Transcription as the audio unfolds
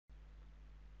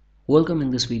Welcome in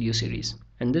this video series.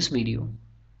 In this video,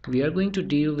 we are going to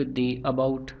deal with the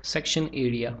About section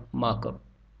area markup.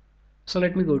 So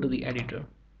let me go to the editor.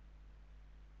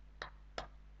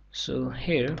 So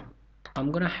here,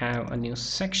 I'm gonna have a new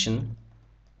section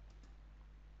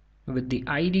with the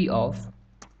ID of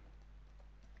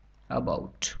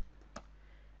About.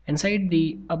 Inside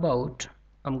the About,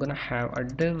 I'm gonna have a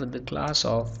div with the class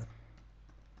of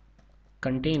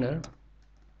Container,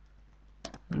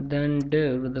 then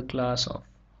div with the class of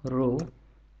Row.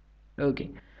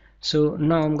 Okay, so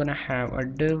now I'm gonna have a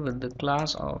div with the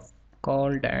class of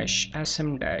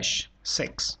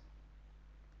call-sm-6,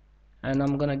 and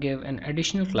I'm gonna give an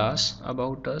additional class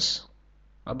about us,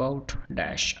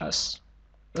 about-us.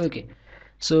 Okay,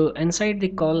 so inside the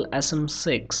call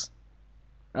sm6,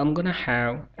 I'm gonna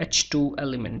have h2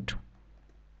 element.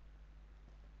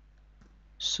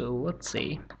 So let's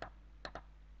say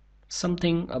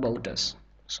something about us.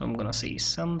 So I'm gonna say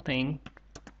something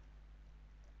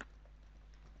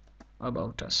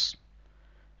about us,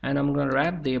 and I'm gonna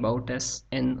wrap the about us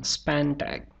in span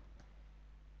tag.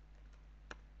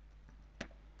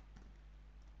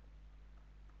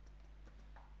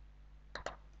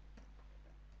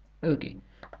 Okay,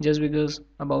 just because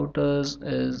about us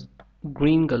is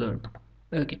green color.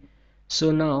 Okay,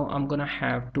 so now I'm gonna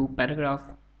have two paragraph.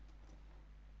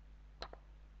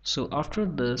 So after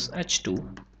this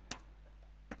h2,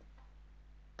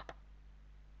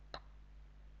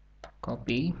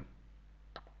 copy,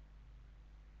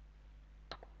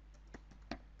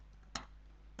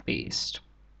 paste.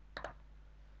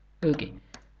 Okay,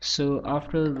 so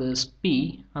after this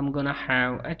p, I'm gonna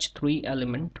have h3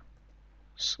 element.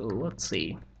 So let's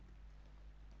say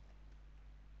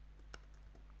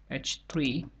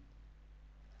h3,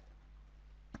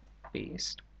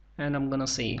 paste, and I'm gonna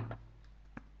say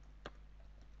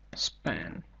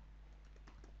span.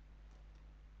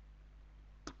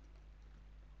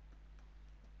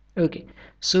 Okay,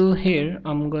 so here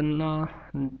I'm gonna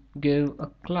give a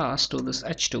class to this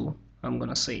h2. I'm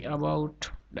gonna say about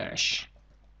dash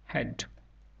head.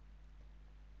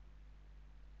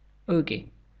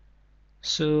 Okay,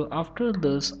 so after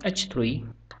this h3,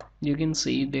 you can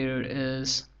see there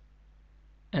is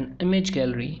an image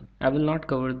gallery. I will not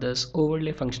cover this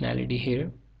overlay functionality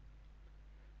here.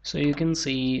 So you can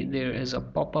see there is a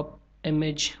pop-up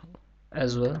image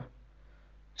as well.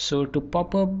 So to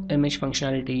pop up image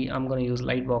functionality, I'm going to use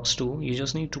Lightbox 2. You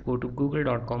just need to go to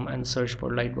google.com and search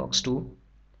for Lightbox 2.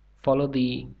 Follow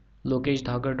the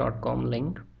lokeshdhagar.com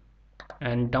link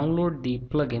and download the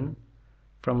plugin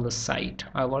from the site.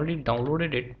 I've already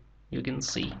downloaded it, you can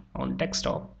see on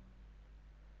desktop.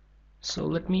 So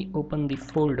let me open the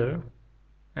folder,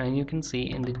 and you can see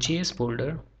in the JS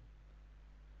folder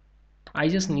I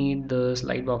just need the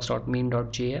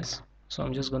slidebox.main.js. So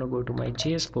I'm just going to go to my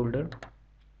JS folder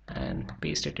and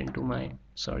paste it into my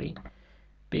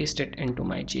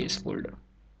JS folder.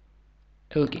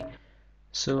 Okay,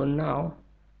 so now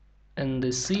in the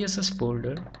CSS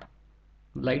folder,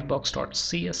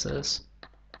 lightbox.css,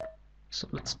 so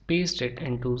let's paste it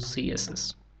into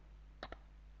CSS.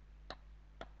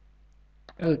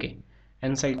 Okay,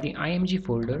 inside the img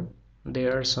folder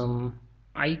there are some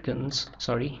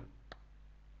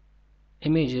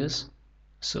images,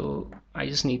 so I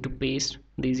just need to paste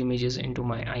these images into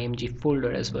my img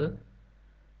folder as well.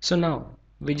 So now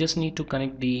we just need to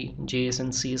connect the JS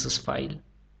and CSS file.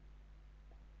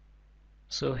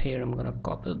 So here I'm gonna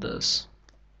copy this,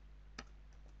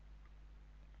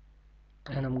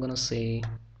 and I'm gonna say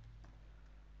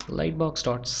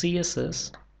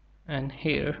lightbox.css, and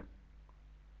here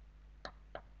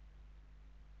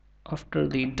after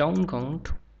the down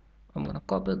count I'm gonna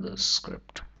copy this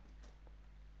script.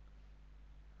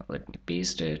 Let me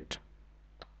paste it,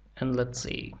 and let's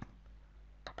say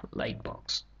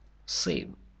lightbox,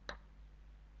 save.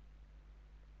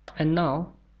 And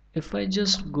now if I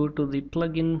just go to the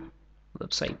plugin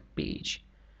website page,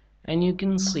 and you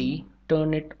can see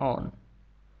turn it on.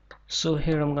 So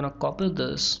here I'm gonna copy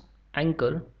this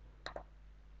anchor,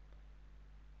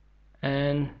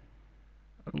 and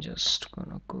I'm just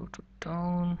gonna go to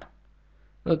down.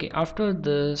 Okay, after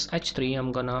this h3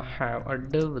 I'm gonna have a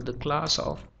div with the class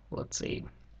of, let's say,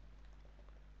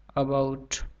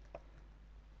 about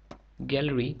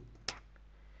gallery.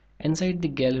 Inside the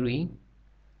gallery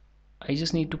I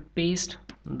just need to paste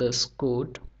this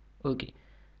code. Okay,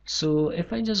 so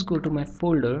if I just go to my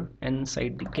folder,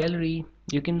 inside the gallery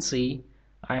you can see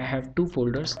I have two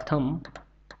folders. Thumb,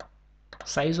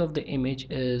 size of the image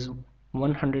is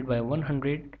 100 by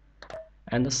 100,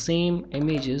 and the same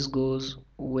images goes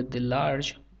with the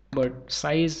large, but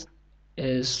size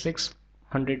is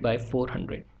 600 by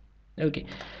 400. Okay,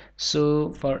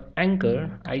 so for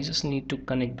anchor I just need to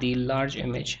connect the large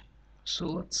image. So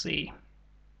let's say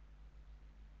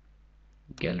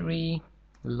gallery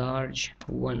large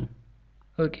 1.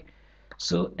 Okay,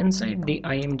 so inside the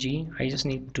img I just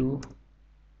need to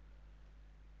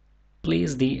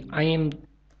place the img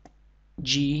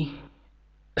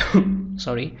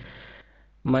sorry,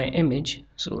 my image.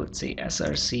 So let's say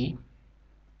src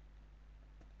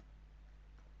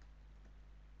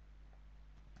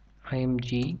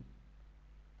img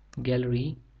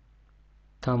gallery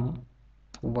thumb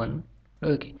 1.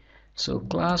 Okay, so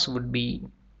class would be,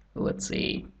 let's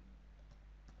say,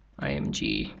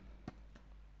 img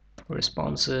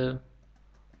responsive,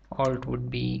 alt would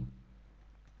be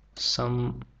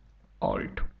some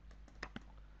alt.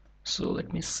 So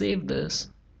let me save this,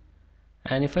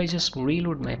 and if I just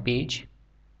reload my page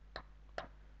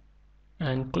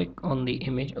and click on the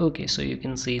image, okay, so you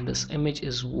can see this image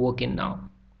is working now.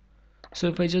 So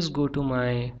if I just go to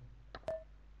my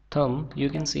thumb, you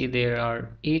can see there are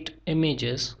 8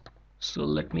 images. So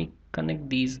let me connect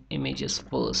these images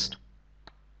first.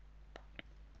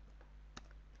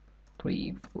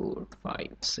 3 4 5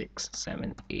 6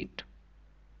 7 8.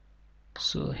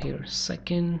 So here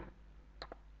second,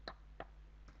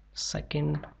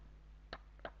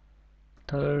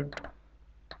 third,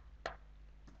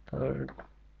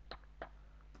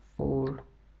 fourth,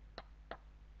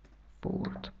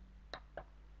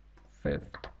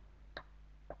 fifth,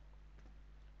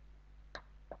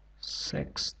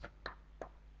 sixth,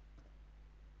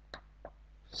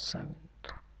 seventh,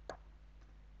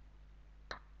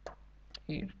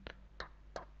 eighth.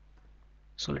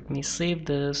 So let me save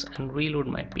this and reload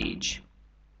my page.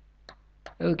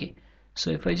 Okay, so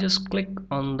if I just click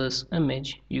on this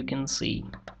image, you can see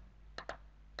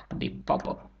the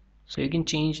pop-up. So you can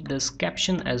change this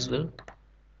caption as well.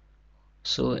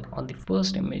 So on the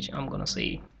first image I'm gonna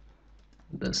say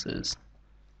this is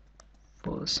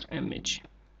first image.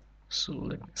 So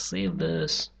let me save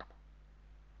this.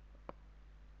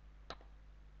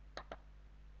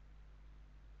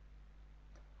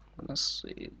 I'm gonna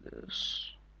save this.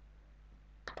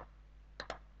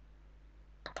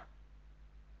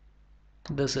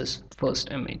 This is first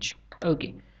image.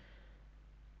 Okay,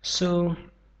 so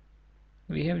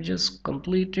we have just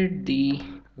completed the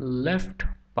left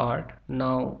part.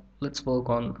 Now let's work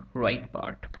on right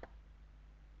part.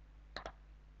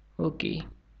 Okay,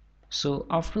 so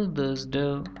after this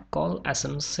div call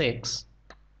sm6,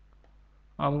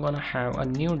 I'm gonna have a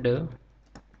new div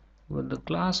with the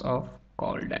class of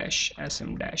call dash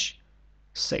sm dash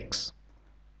 6.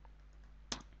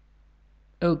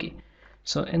 Okay,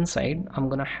 so inside I'm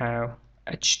gonna have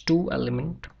h2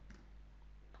 element,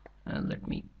 and let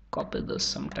me copy this,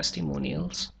 some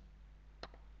testimonials,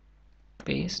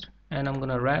 paste, and I'm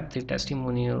gonna wrap the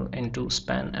testimonial into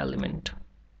span element.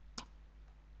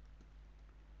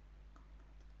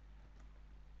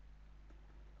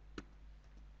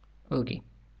 Okay,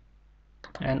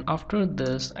 and after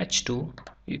this h2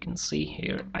 you can see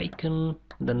here icon,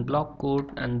 then block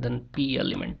code, and then p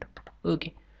element.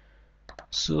 Okay,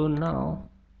 so now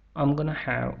I'm gonna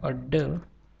have a div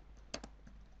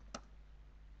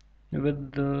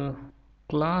with the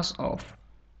class of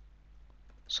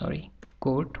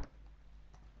code,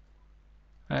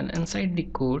 and inside the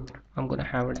code I'm gonna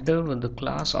have a div with the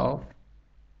class of,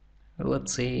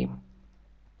 let's say,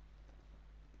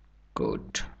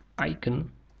 code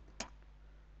icon.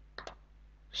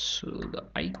 So the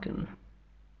icon.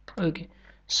 Okay,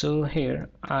 so here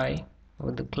I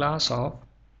with the class of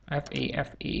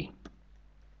FAFA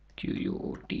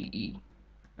QUOTE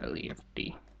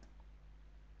LEFT.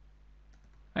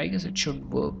 I guess it should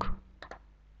work.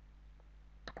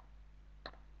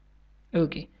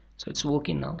 Okay, so it's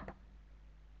working now.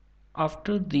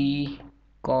 After the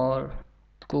core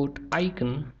code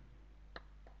icon,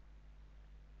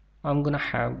 I'm gonna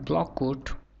have block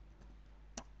code.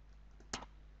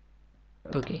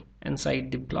 Okay,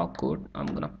 inside the block code I'm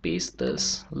gonna paste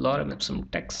this lorem ipsum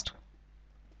text.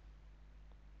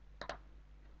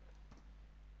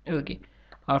 Okay,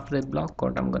 after the block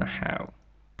code I'm gonna have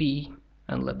p,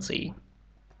 and let's say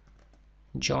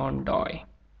John Doe,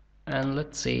 and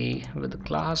let's say with the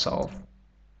class of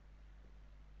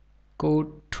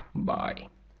code by.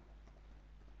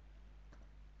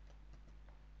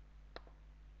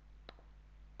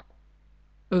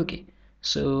 Okay,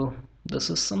 so this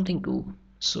is something cool.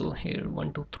 So here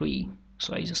 1 2 3,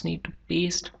 so I just need to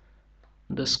paste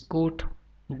this code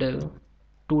div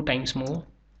 2 times more.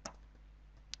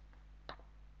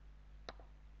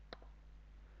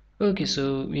 Okay,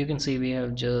 so you can see we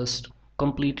have just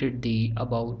completed the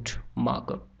about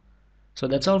markup. So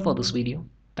that's all for this video.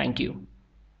 Thank you.